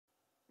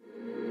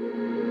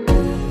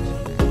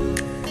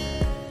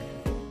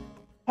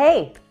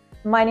Hey,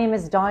 my name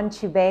is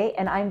Chubai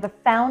and I'm the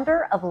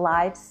founder of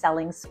Live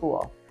Selling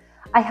School.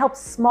 I help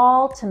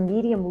small to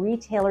medium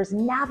retailers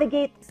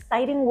navigate the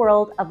exciting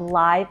world of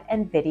live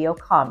and video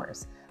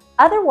commerce,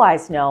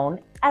 otherwise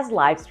known as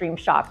live stream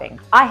shopping.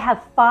 I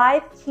have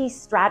 5 key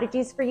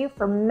strategies for you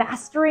for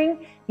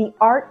mastering the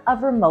art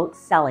of remote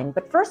selling.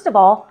 But first of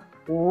all,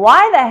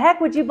 why the heck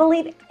would you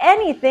believe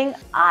anything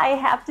I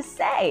have to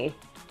say?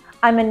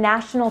 I'm a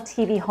national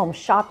TV home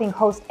shopping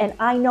host, and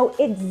I know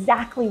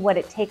exactly what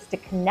it takes to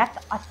connect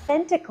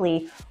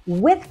authentically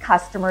with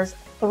customers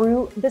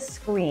through the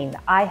screen.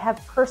 I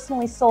have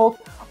personally sold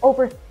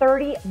over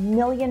 $30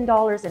 million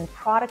in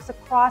products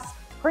across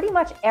pretty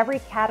much every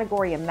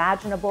category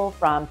imaginable,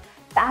 from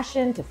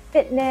fashion to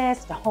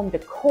fitness to home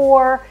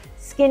decor,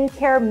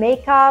 skincare,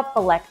 makeup,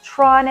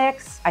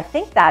 electronics. I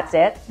think that's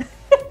it.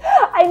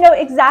 I know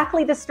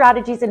exactly the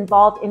strategies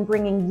involved in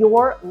bringing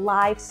your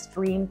live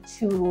stream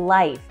to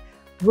life.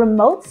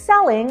 Remote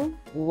selling,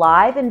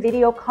 live and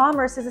video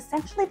commerce is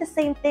essentially the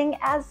same thing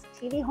as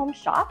TV home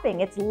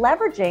shopping. It's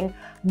leveraging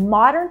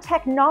modern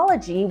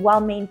technology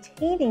while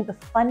maintaining the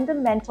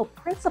fundamental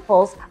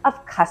principles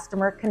of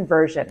customer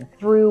conversion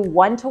through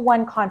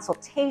one-to-one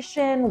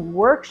consultation,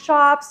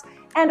 workshops,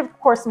 and of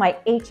course my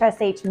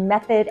HSH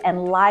method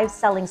and live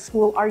selling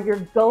school are your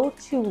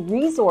go-to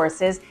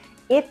resources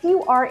if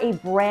you are a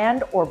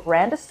brand or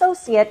brand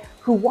associate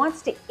who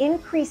wants to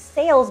increase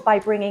sales by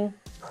bringing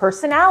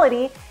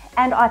personality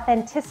and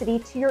authenticity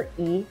to your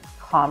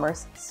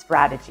e-commerce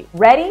strategy.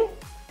 Ready?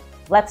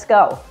 Let's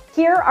go.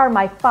 Here are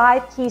my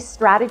 5 key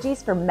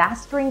strategies for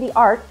mastering the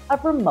art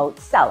of remote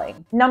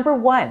selling. Number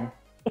 1,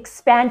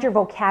 expand your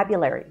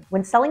vocabulary.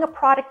 When selling a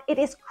product, it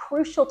is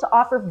crucial to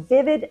offer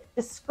vivid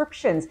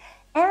descriptions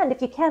and,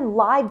 if you can,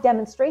 live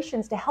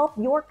demonstrations to help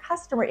your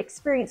customer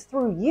experience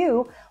through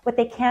you what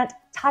they can't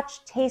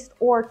touch, taste,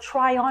 or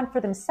try on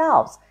for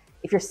themselves.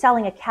 If you're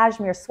selling a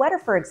cashmere sweater,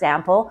 for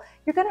example,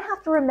 you're going to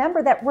have to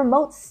remember that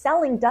remote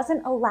selling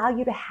doesn't allow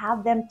you to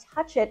have them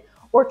touch it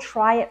or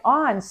try it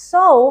on.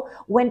 So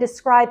when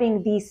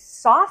describing the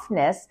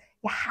softness,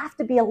 you have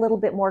to be a little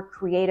bit more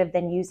creative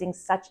than using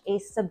such a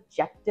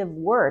subjective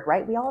word,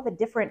 right? We all have a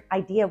different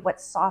idea of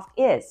what soft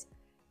is.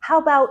 How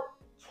about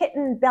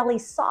kitten belly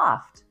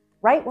soft,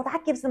 right? Well,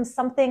 that gives them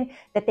something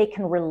that they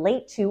can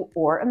relate to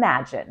or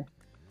imagine.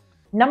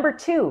 Number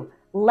 2,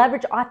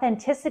 leverage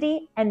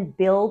authenticity and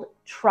build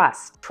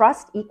trust.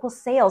 Trust equals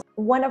sales.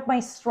 One of my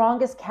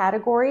strongest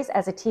categories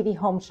as a TV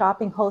home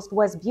shopping host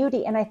was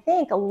beauty, and I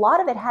think a lot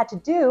of it had to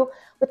do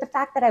with the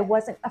fact that I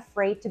wasn't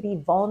afraid to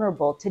be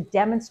vulnerable, to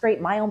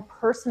demonstrate my own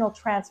personal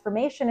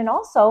transformation, and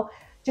also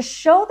to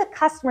show the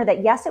customer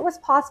that yes, it was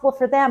possible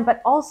for them,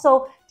 but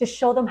also to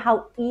show them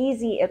how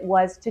easy it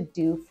was to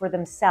do for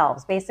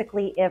themselves.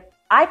 Basically, if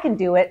I can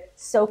do it,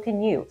 so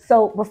can you.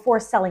 So before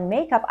selling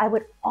makeup, I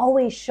would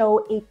always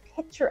show a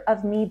picture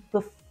of me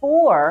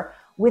before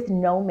with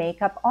no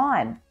makeup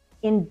on.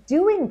 In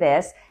doing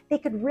this, they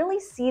could really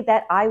see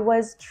that I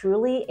was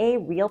truly a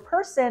real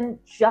person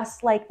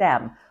just like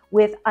them,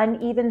 with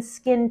uneven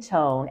skin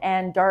tone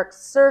and dark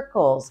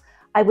circles.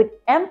 I would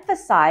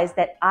emphasize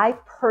that I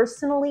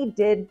personally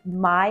did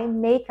my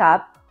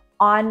makeup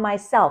on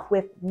myself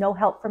with no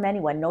help from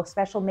anyone, no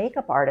special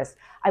makeup artist.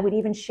 I would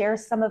even share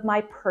some of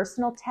my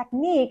personal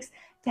techniques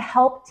to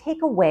help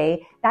take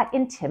away that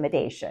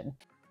intimidation.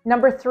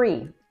 Number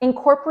 3,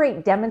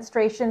 incorporate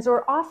demonstrations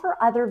or offer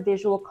other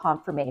visual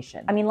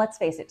confirmation. I mean, let's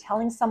face it,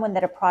 telling someone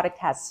that a product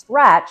has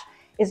stretch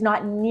is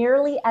not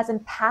nearly as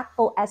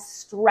impactful as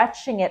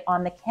stretching it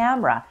on the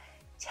camera.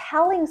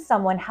 Telling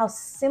someone how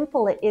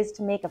simple it is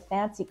to make a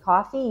fancy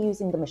coffee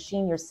using the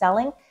machine you're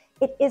selling,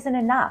 it isn't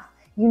enough.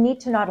 You need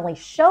to not only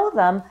show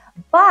them,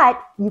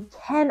 but you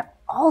can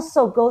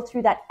also go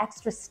through that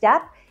extra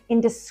step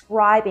in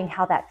describing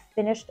how that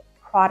finished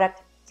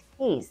product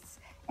tastes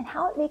and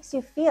how it makes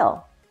you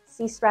feel.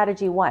 See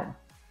strategy 1.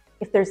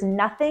 If there's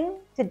nothing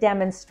to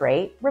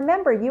demonstrate,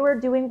 remember you are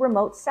doing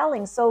remote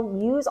selling, so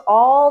use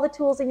all the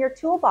tools in your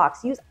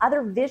toolbox. Use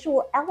other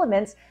visual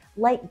elements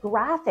like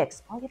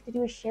graphics. All you have to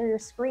do is share your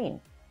screen.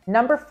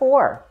 Number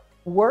 4,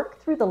 work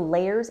through the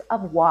layers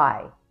of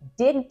why.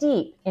 Dig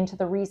deep into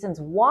the reasons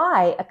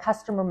why a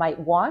customer might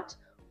want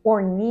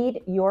or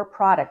need your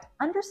product.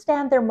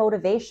 Understand their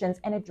motivations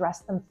and address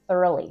them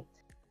thoroughly.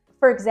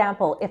 For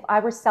example, if I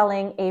were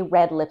selling a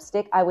red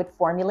lipstick, I would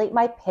formulate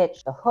my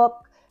pitch, the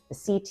hook, the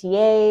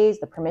CTAs,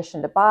 the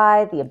permission to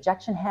buy, the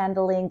objection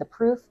handling, the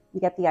proof. You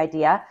get the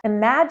idea.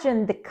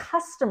 Imagine the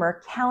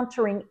customer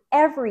countering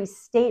every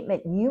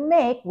statement you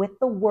make with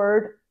the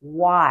word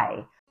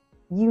why.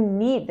 You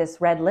need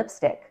this red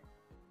lipstick.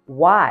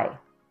 Why?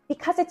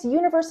 Because it's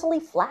universally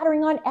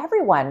flattering on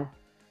everyone.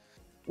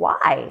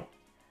 Why?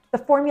 The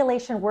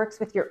formulation works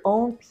with your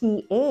own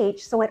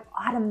pH, so it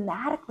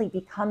automatically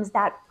becomes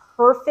that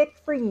perfect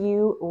for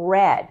you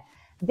red.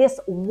 This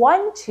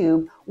one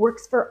tube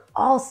works for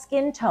all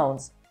skin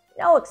tones.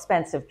 No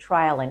expensive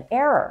trial and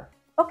error.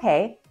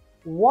 Okay,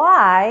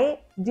 why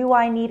do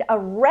I need a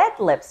red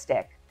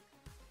lipstick?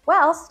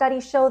 Well,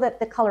 studies show that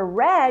the color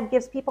red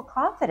gives people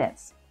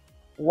confidence.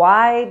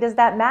 Why does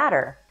that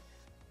matter?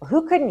 Well,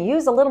 who couldn't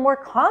use a little more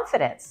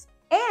confidence?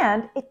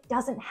 And it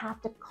doesn't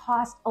have to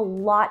cost a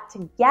lot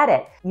to get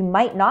it. You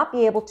might not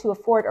be able to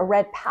afford a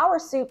red power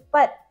suit,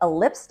 but a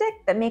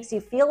lipstick that makes you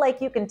feel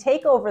like you can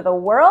take over the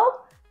world?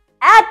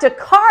 Add to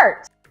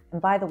cart! And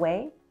by the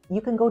way,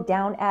 you can go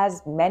down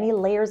as many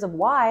layers of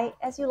why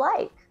as you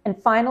like. And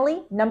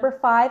finally, number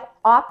 5,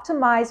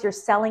 optimize your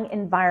selling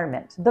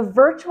environment. The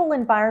virtual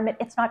environment,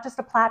 it's not just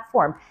a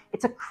platform.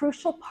 It's a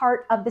crucial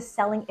part of the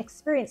selling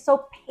experience.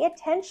 So pay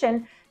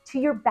attention to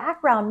your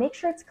background. Make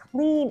sure it's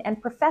clean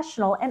and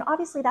professional. And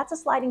obviously that's a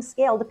sliding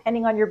scale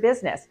depending on your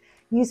business.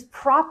 Use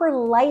proper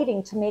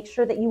lighting to make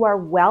sure that you are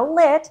well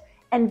lit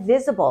and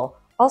visible.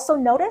 Also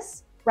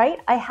notice, right?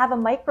 I have a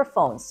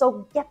microphone,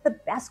 so get the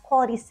best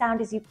quality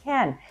sound as you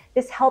can.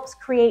 This helps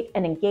create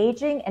an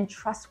engaging and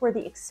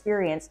trustworthy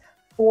experience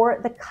for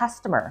the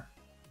customer.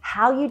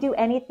 How you do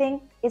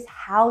anything is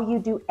how you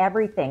do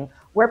everything.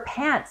 Wear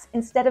pants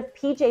instead of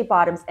PJ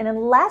bottoms, and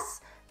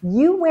unless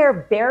you wear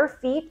bare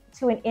feet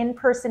to an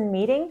in-person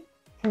meeting,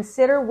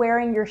 consider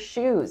wearing your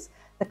shoes.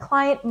 The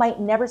client might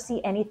never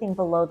see anything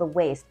below the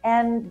waist,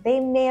 and they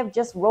may have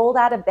just rolled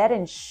out of bed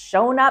and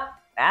shown up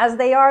as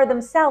they are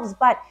themselves,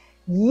 but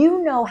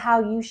you know how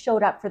you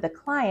showed up for the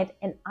client,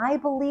 and I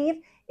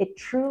believe it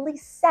truly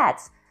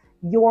sets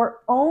your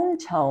own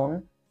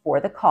tone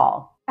for the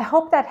call. I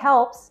hope that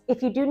helps.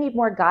 If you do need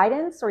more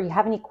guidance or you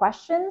have any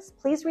questions,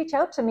 please reach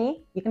out to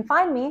me. You can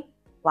find me,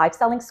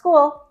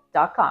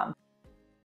 livesellingSchool.com.